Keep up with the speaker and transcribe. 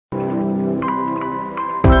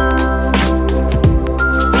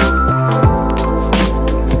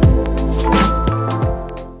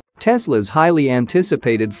Tesla's highly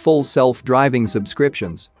anticipated full self-driving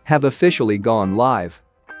subscriptions have officially gone live.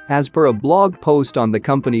 As per a blog post on the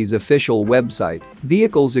company's official website,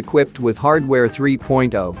 vehicles equipped with hardware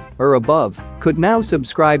 3.0 or above could now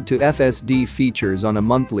subscribe to FSD features on a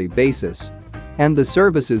monthly basis. And the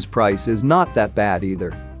service's price is not that bad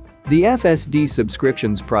either. The FSD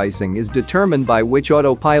subscriptions pricing is determined by which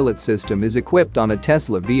autopilot system is equipped on a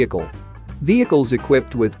Tesla vehicle. Vehicles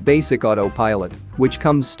equipped with basic autopilot, which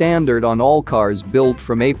comes standard on all cars built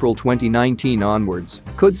from April 2019 onwards,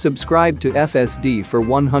 could subscribe to FSD for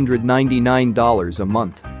 $199 a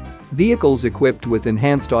month. Vehicles equipped with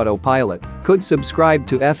enhanced autopilot could subscribe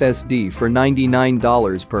to FSD for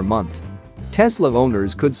 $99 per month. Tesla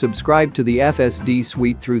owners could subscribe to the FSD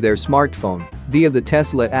suite through their smartphone, via the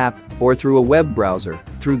Tesla app, or through a web browser,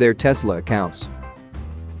 through their Tesla accounts.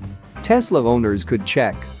 Tesla owners could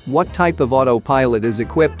check what type of autopilot is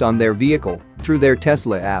equipped on their vehicle through their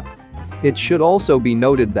Tesla app. It should also be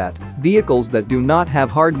noted that vehicles that do not have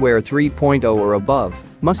hardware 3.0 or above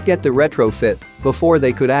must get the retrofit before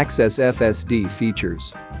they could access FSD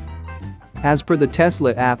features. As per the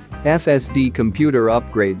Tesla app, FSD computer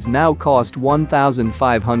upgrades now cost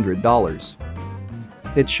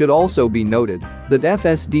 $1,500. It should also be noted that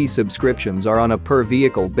FSD subscriptions are on a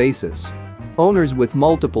per-vehicle basis. Owners with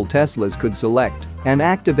multiple Teslas could select and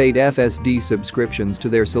activate FSD subscriptions to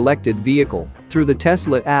their selected vehicle through the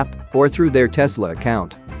Tesla app or through their Tesla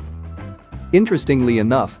account. Interestingly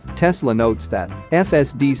enough, Tesla notes that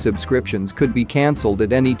FSD subscriptions could be cancelled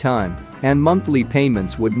at any time and monthly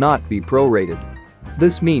payments would not be prorated.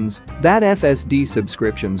 This means that FSD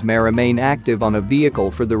subscriptions may remain active on a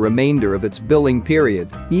vehicle for the remainder of its billing period,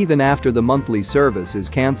 even after the monthly service is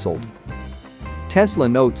cancelled. Tesla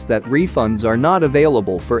notes that refunds are not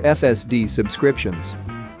available for FSD subscriptions.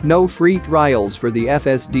 No free trials for the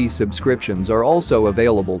FSD subscriptions are also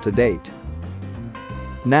available to date.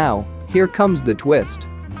 Now, here comes the twist.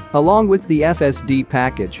 Along with the FSD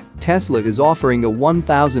package, Tesla is offering a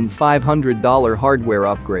 $1,500 hardware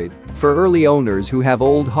upgrade for early owners who have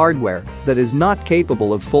old hardware that is not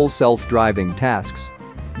capable of full self-driving tasks.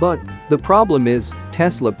 But the problem is,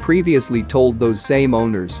 Tesla previously told those same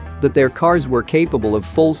owners that their cars were capable of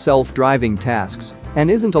full self-driving tasks and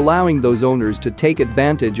isn't allowing those owners to take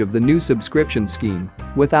advantage of the new subscription scheme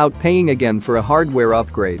without paying again for a hardware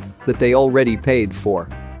upgrade that they already paid for.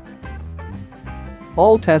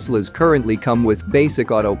 All Teslas currently come with basic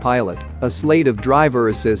autopilot, a slate of driver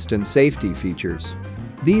assist and safety features.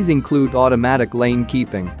 These include automatic lane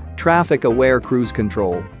keeping, traffic-aware cruise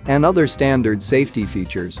control, and other standard safety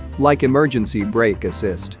features, like emergency brake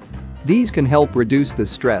assist. These can help reduce the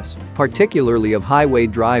stress, particularly of highway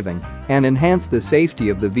driving, and enhance the safety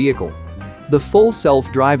of the vehicle. The full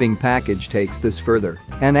self-driving package takes this further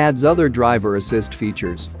and adds other driver assist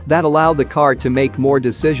features that allow the car to make more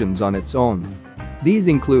decisions on its own. These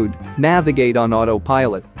include navigate on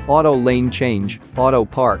autopilot, auto lane change, auto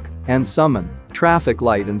park, and summon, traffic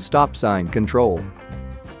light and stop sign control.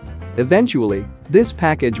 Eventually, this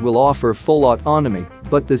package will offer full autonomy,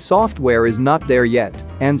 but the software is not there yet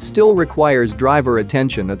and still requires driver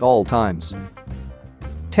attention at all times.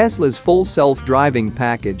 Tesla's full self-driving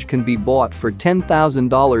package can be bought for $10,000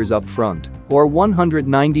 upfront or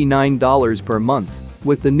 $199 per month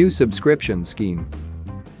with the new subscription scheme.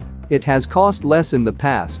 It has cost less in the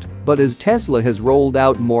past, but as Tesla has rolled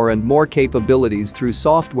out more and more capabilities through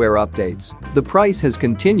software updates, the price has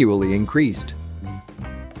continually increased.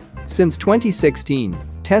 Since 2016,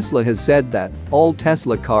 Tesla has said that all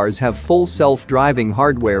Tesla cars have full self-driving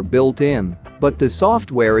hardware built in, but the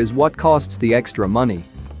software is what costs the extra money.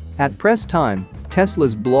 At press time,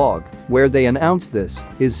 Tesla's blog, where they announced this,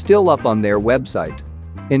 is still up on their website.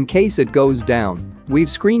 In case it goes down, we've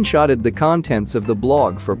screenshotted the contents of the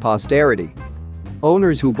blog for posterity.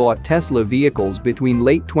 Owners who bought Tesla vehicles between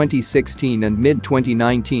late 2016 and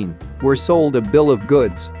mid-2019 were sold a bill of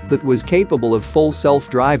goods that was capable of full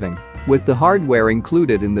self-driving, with the hardware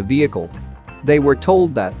included in the vehicle. They were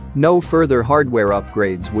told that no further hardware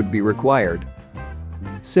upgrades would be required.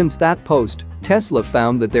 Since that post, Tesla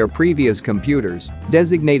found that their previous computers,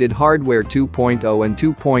 designated hardware 2.0 and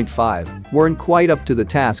 2.5, weren't quite up to the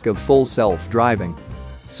task of full self-driving.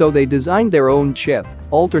 So they designed their own chip,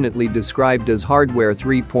 alternately described as hardware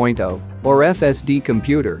 3.0 or FSD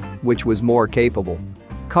computer, which was more capable.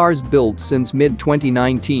 Cars built since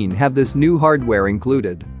mid-2019 have this new hardware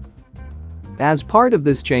included. As part of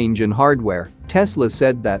this change in hardware, Tesla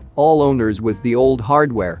said that all owners with the old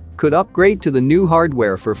hardware could upgrade to the new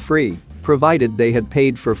hardware for free, provided they had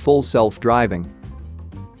paid for full self-driving.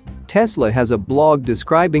 Tesla has a blog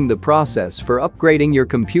describing the process for upgrading your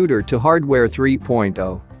computer to hardware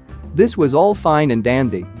 3.0. This was all fine and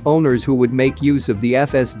dandy. Owners who would make use of the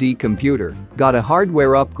FSD computer got a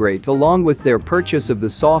hardware upgrade along with their purchase of the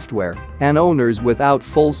software, and owners without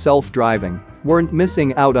full self-driving weren't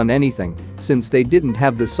missing out on anything since they didn't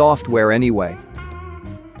have the software anyway.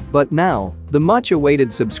 But now, the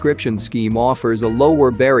much-awaited subscription scheme offers a lower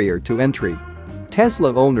barrier to entry.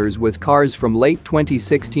 Tesla owners with cars from late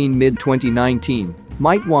 2016 mid-2019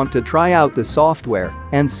 might want to try out the software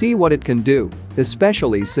and see what it can do,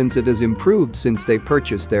 especially since it has improved since they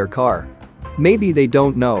purchased their car. Maybe they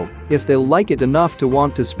don't know if they'll like it enough to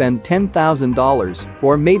want to spend $10,000,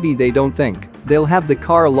 or maybe they don't think they'll have the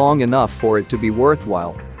car long enough for it to be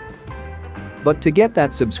worthwhile. But to get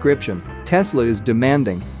that subscription, Tesla is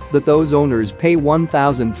demanding that those owners pay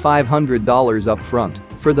 $1,500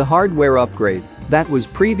 upfront for the hardware upgrade that was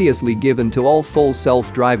previously given to all full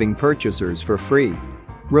self-driving purchasers for free.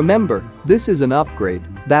 Remember, this is an upgrade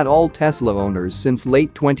that all Tesla owners since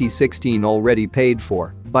late 2016 already paid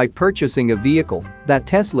for by purchasing a vehicle that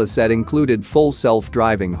Tesla said included full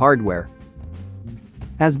self-driving hardware.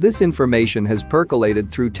 As this information has percolated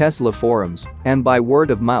through Tesla forums and by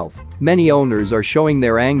word of mouth, many owners are showing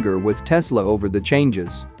their anger with Tesla over the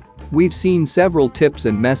changes. We've seen several tips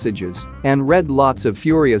and messages and read lots of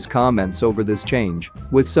furious comments over this change,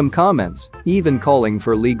 with some comments even calling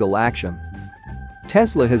for legal action.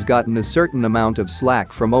 Tesla has gotten a certain amount of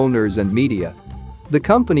slack from owners and media. The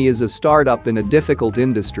company is a startup in a difficult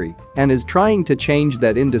industry and is trying to change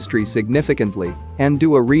that industry significantly and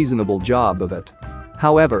do a reasonable job of it.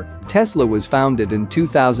 However, Tesla was founded in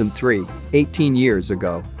 2003, 18 years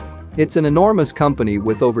ago. It's an enormous company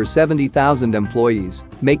with over 70,000 employees,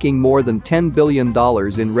 making more than $10 billion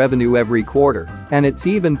in revenue every quarter, and it's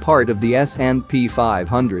even part of the S&P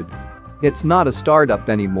 500. It's not a startup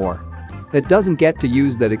anymore. It doesn't get to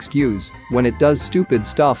use that excuse when it does stupid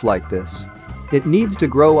stuff like this. It needs to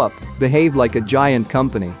grow up, behave like a giant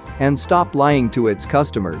company, and stop lying to its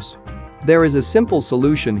customers. There is a simple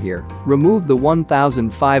solution here: remove the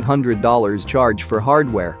 $1,500 charge for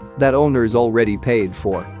hardware that owners already paid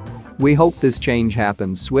for. We hope this change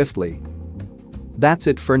happens swiftly. That's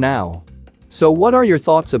it for now. So what are your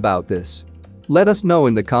thoughts about this? Let us know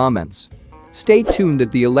in the comments. Stay tuned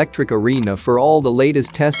at the Electric Arena for all the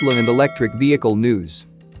latest Tesla and electric vehicle news.